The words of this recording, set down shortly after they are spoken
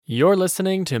You're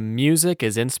listening to Music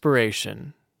is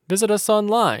Inspiration. Visit us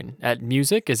online at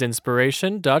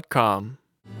musicisinspiration.com.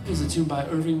 Here's a tune by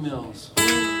Irving Mills.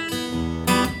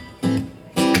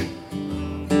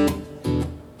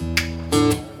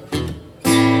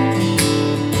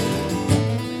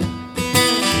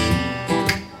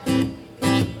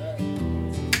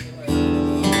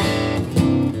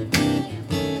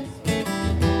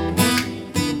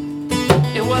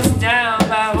 It was down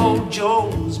by old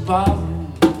Joe's bar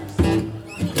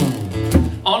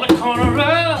on the corner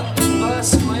of the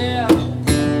square.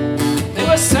 They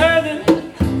were serving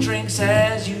drinks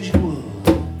as usual.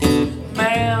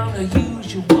 Man, the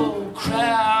usual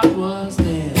crowd was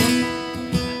there.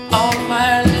 On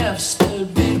my left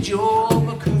stood Big Joe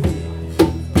McCool.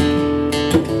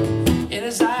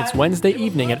 It's Wednesday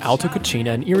evening at Alto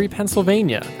Cucina in Erie,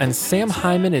 Pennsylvania, and Sam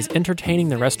Hyman is entertaining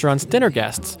the restaurant's dinner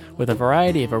guests with a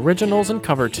variety of originals and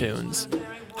cover tunes.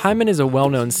 Hyman is a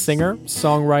well-known singer,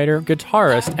 songwriter,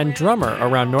 guitarist, and drummer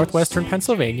around northwestern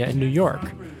Pennsylvania and New York.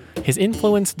 His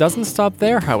influence doesn't stop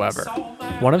there, however.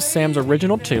 One of Sam's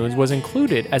original tunes was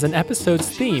included as an episode's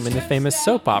theme in the famous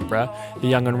soap opera, The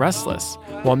Young and Restless,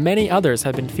 while many others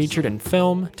have been featured in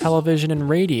film, television, and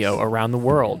radio around the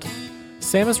world.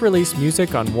 Sam has released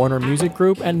music on Warner Music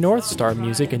Group and North Star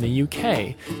Music in the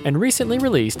UK, and recently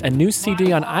released a new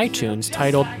CD on iTunes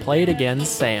titled Play It Again,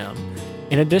 Sam.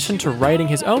 In addition to writing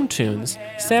his own tunes,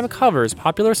 Sam covers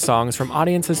popular songs from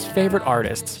audiences' favorite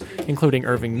artists, including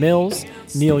Irving Mills,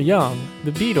 Neil Young,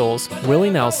 The Beatles, Willie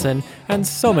Nelson, and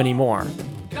so many more.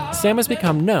 Sam has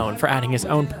become known for adding his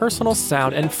own personal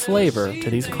sound and flavor to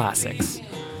these classics.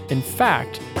 In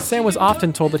fact, Sam was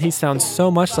often told that he sounds so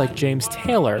much like James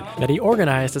Taylor that he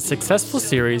organized a successful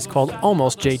series called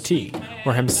Almost JT,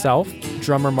 where himself,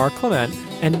 drummer Mark Clement,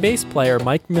 and bass player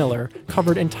Mike Miller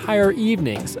covered entire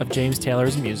evenings of James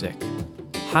Taylor's music.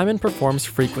 Hyman performs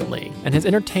frequently and has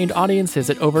entertained audiences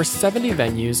at over 70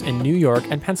 venues in New York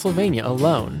and Pennsylvania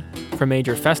alone, from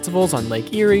major festivals on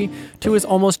Lake Erie to his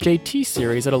Almost JT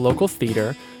series at a local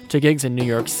theater, to gigs in New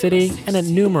York City and at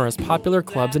numerous popular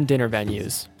clubs and dinner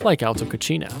venues, like Alto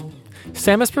Cucina.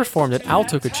 Sam has performed at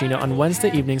Alto Cucina on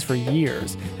Wednesday evenings for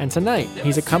years, and tonight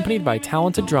he's accompanied by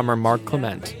talented drummer Mark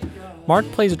Clement. Mark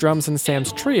plays drums in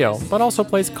Sam's trio, but also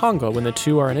plays conga when the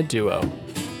two are in a duo.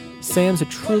 Sam's a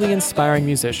truly inspiring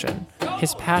musician.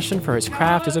 His passion for his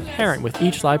craft is apparent with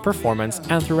each live performance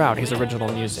and throughout his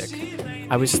original music.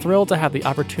 I was thrilled to have the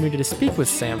opportunity to speak with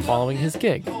Sam following his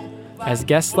gig. As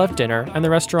guests left dinner and the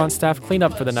restaurant staff cleaned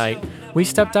up for the night, we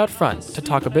stepped out front to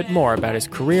talk a bit more about his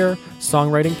career,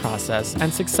 songwriting process,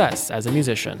 and success as a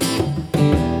musician.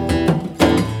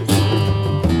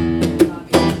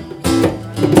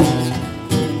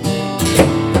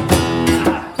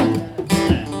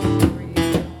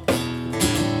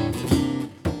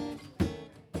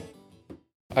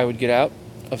 I would get out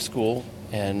of school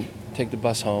and take the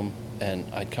bus home, and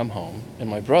I'd come home, and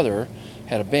my brother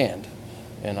had a band.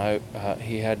 And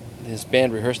he had his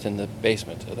band rehearsed in the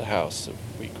basement of the house that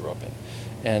we grew up in.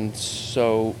 And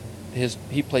so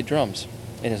he played drums.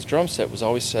 And his drum set was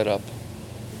always set up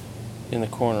in the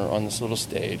corner on this little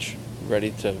stage, ready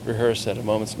to rehearse at a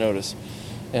moment's notice.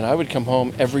 And I would come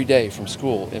home every day from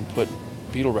school and put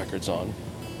Beatle records on.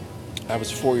 I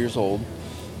was 4 years old,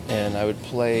 and I would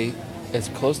play as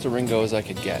close to Ringo as I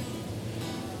could get.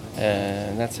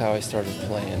 And that's how I started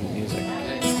playing music.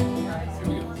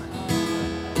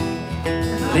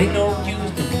 They don't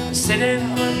use them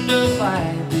sitting under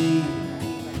fire, babe.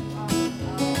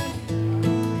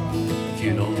 If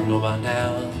you don't know by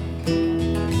now,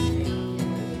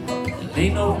 they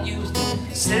don't use them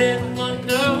sitting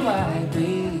under fire,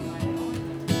 babe.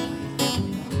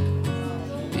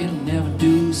 It'll never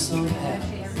do so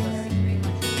happy.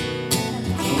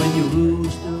 When you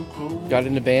lose the crow. Got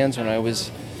into bands when I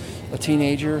was a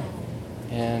teenager,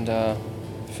 and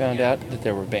found out that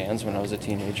there were bands when I was a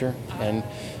teenager, and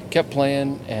kept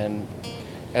playing, and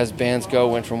as bands go,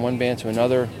 went from one band to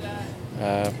another.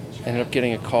 Ended up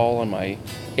getting a call on my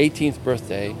 18th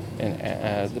birthday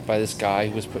and by this guy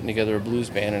who was putting together a blues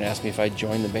band, and asked me if I'd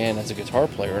join the band as a guitar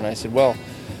player, and I said, well,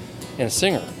 and a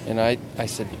singer. And I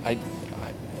said,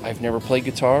 I've never played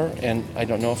guitar, and I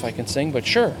don't know if I can sing, but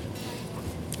sure.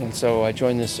 And so I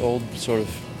joined this old sort of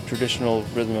traditional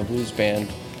rhythm and blues band,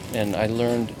 and I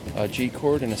learned a G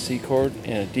chord and a C chord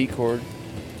and a D chord,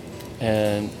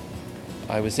 and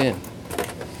I was in.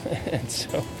 And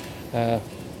so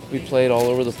we played all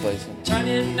over the place.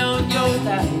 Turning on your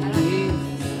light, babe.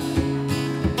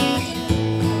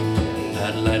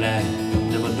 Not like I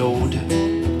never knowed.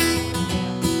 And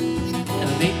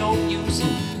ain't no use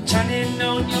in turning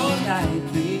on your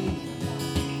light, babe.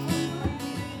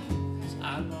 'Cause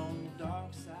I know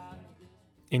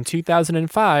In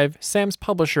 2005, Sam's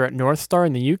publisher at North Star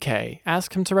in the UK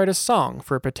asked him to write a song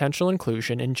for a potential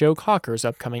inclusion in Joe Cocker's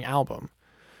upcoming album.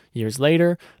 Years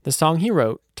later, the song he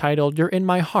wrote, titled You're in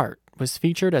My Heart, was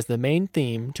featured as the main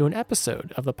theme to an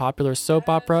episode of the popular soap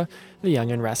opera The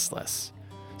Young and Restless.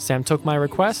 Sam took my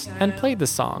request and played the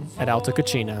song at Alta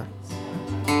Cucina.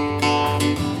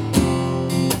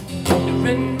 You're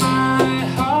in my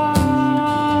heart,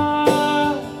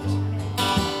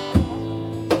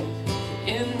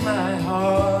 in my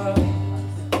heart.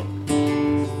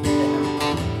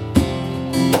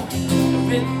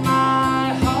 You're in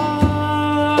my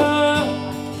heart,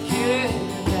 yeah,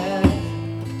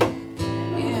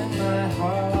 in my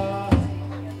heart.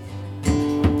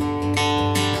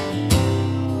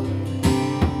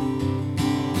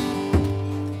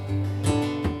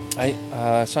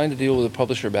 I signed a deal with a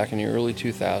publisher back in the early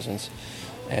 2000s,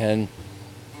 and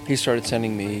he started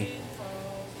sending me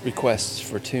requests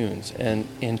for tunes. And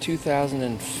in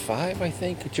 2005, I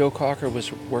think, Joe Cocker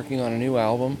was working on a new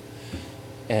album,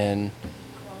 and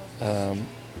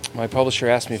my publisher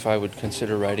asked me if I would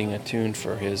consider writing a tune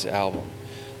for his album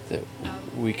that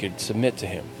we could submit to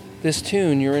him. This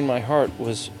tune, You're in My Heart,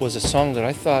 was a song that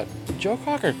I thought Joe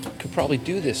Cocker could probably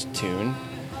do this tune.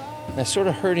 And I sort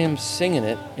of heard him singing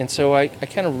it, and so I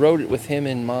kind of wrote it with him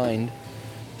in mind.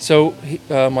 So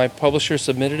my publisher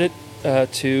submitted it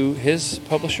to his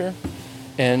publisher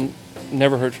and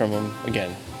never heard from him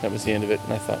again. That was the end of it,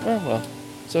 and I thought, oh, well,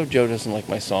 so Joe doesn't like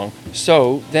my song.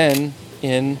 So then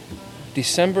in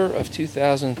December of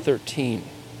 2013,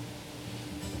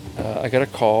 I got a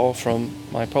call from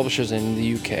my publishers in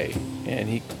the UK, and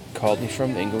he called me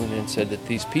from England and said that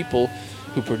these people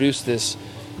who produced this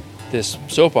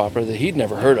soap opera that he'd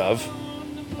never heard of,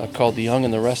 called The Young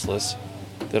and the Restless,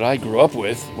 that I grew up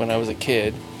with when I was a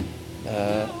kid,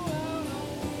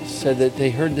 said that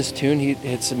they heard this tune. He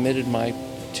had submitted my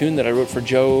tune that I wrote for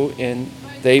Joe, and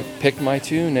they picked my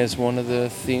tune as one of the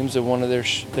themes of one of their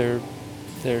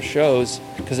shows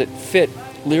because it fit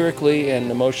lyrically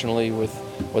and emotionally with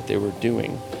what they were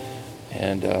doing.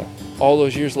 And all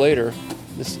those years later,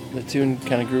 the tune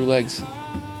kind of grew legs.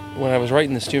 When I was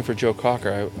writing this tune for Joe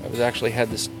Cocker, I was actually had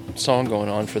this song going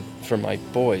on for my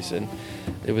boys, and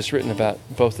it was written about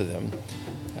both of them.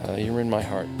 You're in my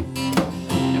heart.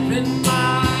 You're in my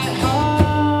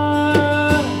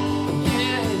heart,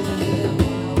 yeah,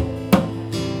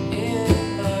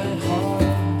 in my heart.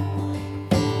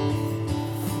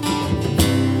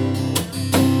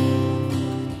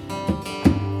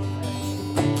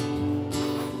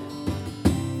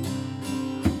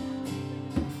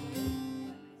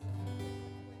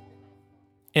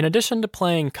 In addition to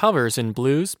playing covers in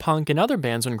blues, punk, and other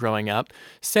bands when growing up,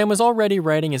 Sam was already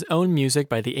writing his own music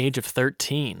by the age of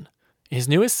 13. His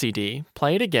newest CD,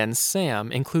 Play It Again,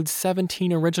 Sam, includes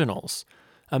 17 originals.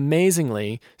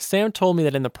 Amazingly, Sam told me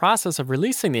that in the process of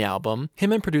releasing the album,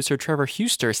 him and producer Trevor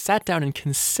Huster sat down and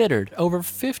considered over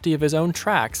 50 of his own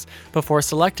tracks before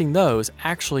selecting those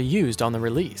actually used on the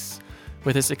release.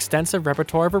 With his extensive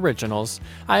repertoire of originals,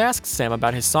 I asked Sam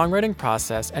about his songwriting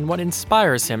process and what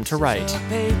inspires him to write.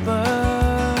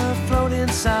 Paper floating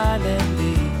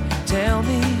silently, tell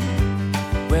me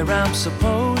where I'm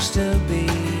supposed to be.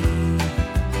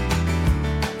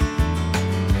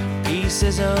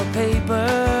 Pieces of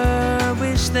paper,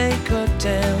 wish they could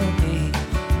tell me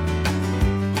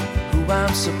who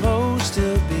I'm supposed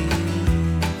to be.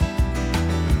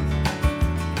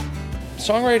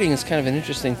 Songwriting is kind of an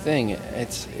interesting thing.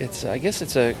 It's I guess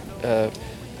it's a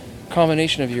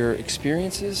combination of your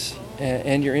experiences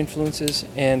and your influences,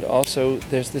 and also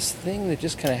there's this thing that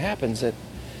just kind of happens that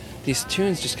these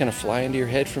tunes just kind of fly into your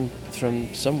head from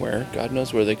somewhere. God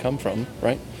knows where they come from,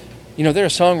 right? You know, there are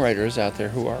songwriters out there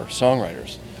who are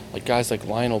songwriters, like guys like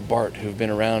Lionel Bart, who've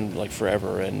been around like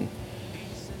forever, and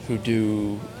who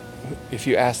do, if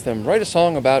you ask them, write a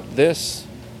song about this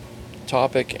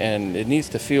topic and it needs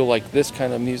to feel like this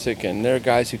kind of music, and there are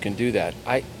guys who can do that.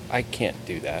 I can't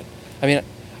do that. I mean,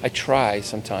 I try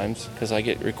sometimes because I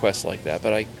get requests like that,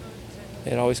 but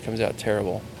it always comes out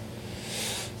terrible.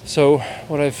 So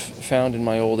what I've found in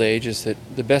my old age is that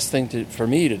the best thing for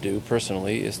me to do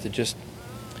personally is to just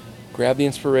grab the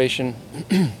inspiration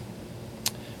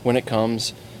when it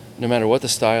comes, no matter what the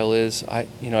style is. I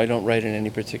don't write in any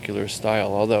particular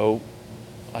style, although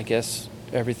I guess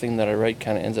everything that I write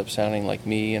kind of ends up sounding like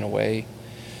me in a way,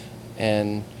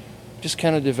 and just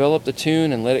kind of develop the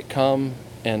tune and let it come,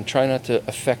 and try not to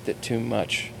affect it too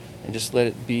much, and just let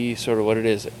it be sort of what it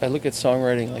is. I look at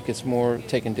songwriting like it's more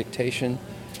taking dictation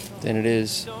than it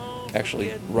is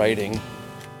actually writing.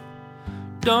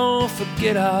 Don't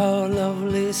forget our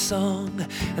lovely song,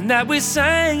 and that we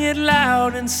sang it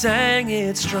loud and sang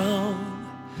it strong.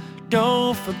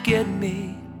 Don't forget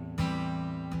me.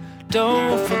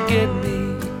 Don't forget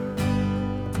me.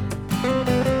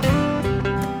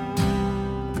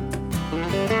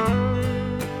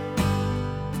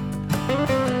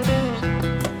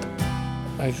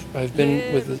 I've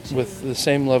been with the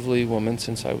same lovely woman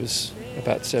since I was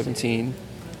about 17,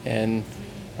 and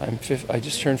I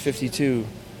just turned 52,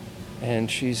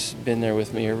 and she's been there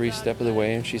with me every step of the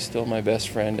way, and she's still my best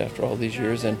friend after all these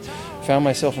years. And found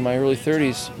myself in my early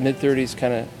 30s, mid 30s,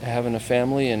 kind of having a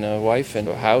family and a wife and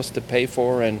a house to pay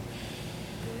for, and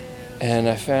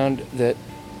I found that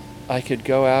I could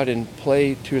go out and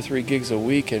play 2 or 3 gigs a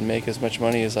week and make as much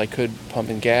money as I could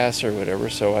pumping gas or whatever.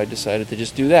 So I decided to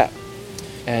just do that.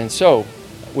 And so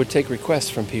I would take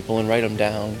requests from people and write them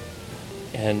down.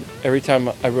 And every time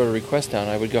I wrote a request down,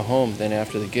 I would go home then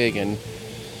after the gig and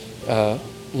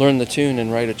learn the tune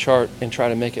and write a chart and try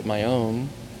to make it my own.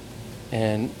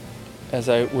 And as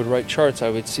I would write charts, I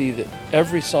would see that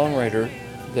every songwriter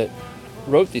that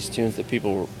wrote these tunes that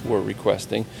people were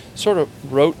requesting sort of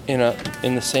wrote in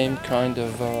the same kind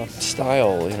of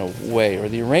style in a way, or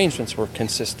the arrangements were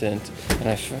consistent, and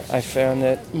I found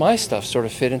that my stuff sort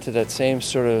of fit into that same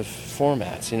sort of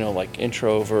formats, like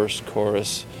intro, verse,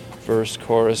 chorus,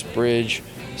 bridge,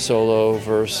 solo,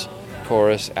 verse,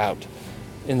 chorus, out.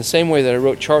 In the same way that I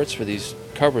wrote charts for these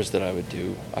covers that I would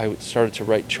do, I started to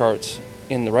write charts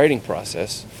in the writing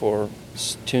process for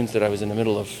tunes that I was in the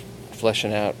middle of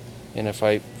fleshing out. And if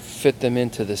I fit them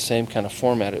into the same kind of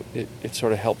format, it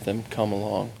sort of helped them come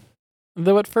along.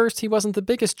 Though at first he wasn't the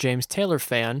biggest James Taylor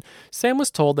fan, Sam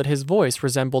was told that his voice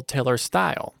resembled Taylor's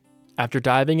style. After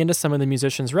diving into some of the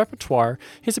musician's repertoire,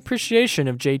 his appreciation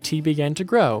of JT began to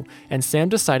grow, and Sam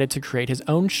decided to create his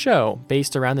own show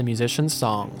based around the musician's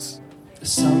songs.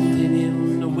 Something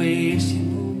in the way she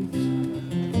moves,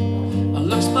 or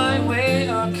looks my way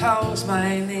or calls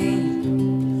my name,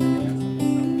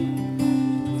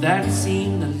 that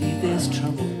seemed to leave this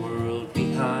troubled world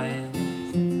behind.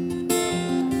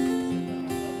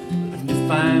 And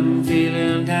if I'm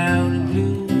feeling down and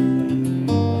blue,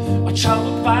 or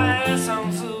troubled by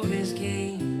some foolish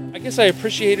game, I guess I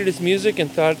appreciated his music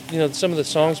and thought, some of the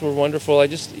songs were wonderful. I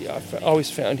always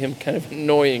found him kind of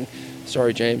annoying.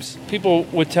 Sorry, James. People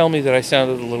would tell me that I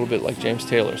sounded a little bit like James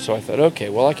Taylor, so I thought, okay,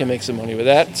 well, I can make some money with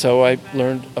that. So I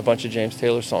learned a bunch of James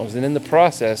Taylor songs, and in the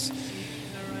process,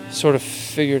 sort of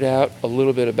figured out a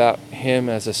little bit about him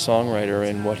as a songwriter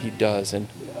and what he does, and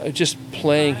just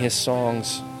playing his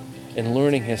songs and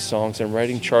learning his songs and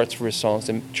writing charts for his songs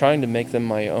and trying to make them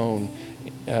my own.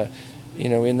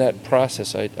 In that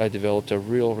process, I developed a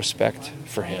real respect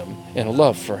for him and a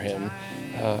love for him.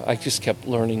 I just kept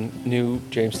learning new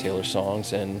James Taylor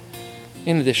songs, and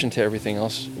in addition to everything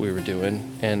else we were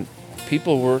doing, and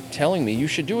people were telling me, you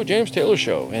should do a James Taylor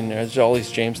show, and there's all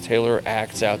these James Taylor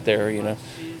acts out there, and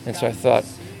so I thought,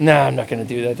 nah, I'm not going to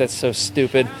do that, that's so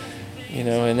stupid,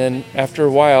 and then after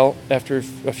a while, after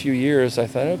a few years, I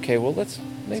thought, okay, well, let's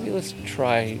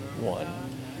try one,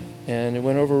 and it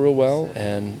went over real well,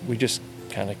 and we just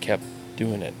kind of kept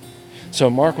doing it. So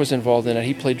Mark was involved in it.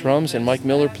 He played drums, and Mike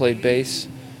Miller played bass,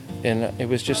 and it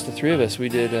was just the three of us. We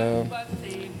did a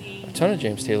ton of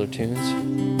James Taylor tunes.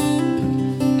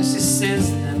 she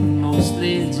says that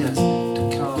mostly just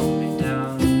to calm me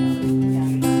down,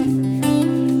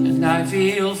 and I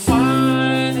feel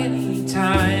fine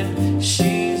anytime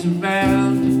she's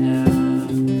around me now.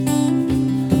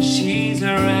 She's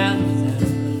around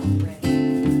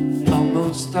now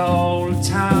almost all the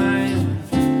time.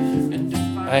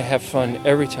 I have fun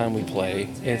every time we play.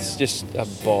 It's just a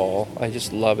ball. I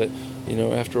just love it,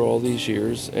 after all these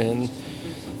years. And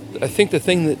I think the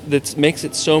thing that makes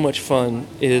it so much fun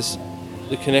is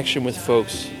the connection with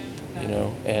folks,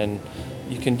 and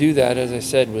you can do that, as I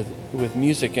said, with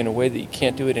music in a way that you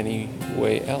can't do it any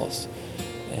way else.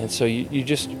 And so you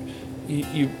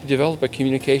develop a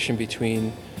communication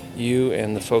between you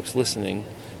and the folks listening.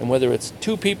 And whether it's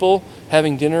 2 people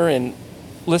having dinner and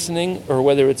listening, or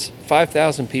whether it's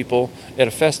 5,000 people at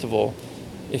a festival,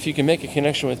 if you can make a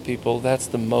connection with people, that's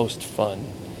the most fun.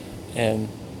 And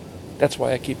that's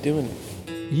why I keep doing it.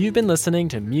 You've been listening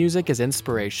to Music as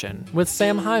Inspiration with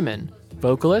Sam Hyman,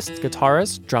 vocalist,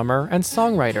 guitarist, drummer, and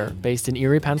songwriter based in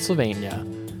Erie, Pennsylvania.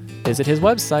 Visit his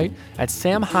website at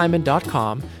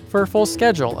samhyman.com for a full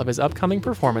schedule of his upcoming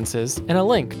performances and a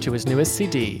link to his newest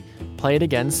CD, Play It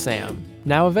Again, Sam,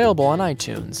 now available on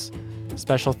iTunes.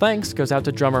 Special thanks goes out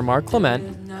to drummer Mark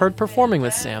Clement, heard performing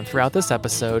with Sam throughout this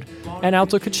episode, and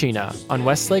Alto Cucina on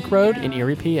Westlake Road in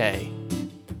Erie, PA.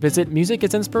 Visit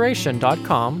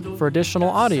musicisinspiration.com for additional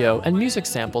audio and music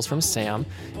samples from Sam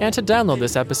and to download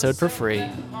this episode for free.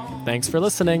 Thanks for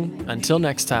listening. Until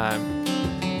next time.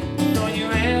 Don't you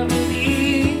ever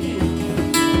leave.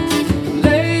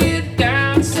 Lay it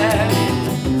down sad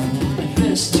and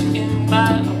rest you in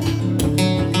my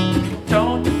arms.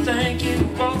 Don't you think you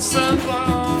want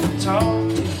someone to talk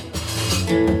to?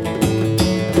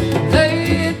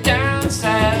 Lay it down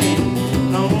sad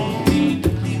and don't be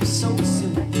believe so soon.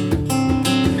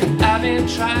 I've been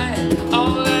trying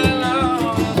all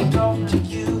along to talk to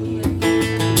you.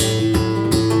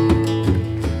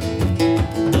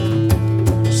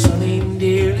 Sunny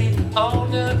dearly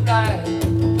on the night,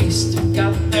 we still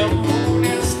got the moon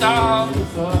and stars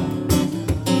above.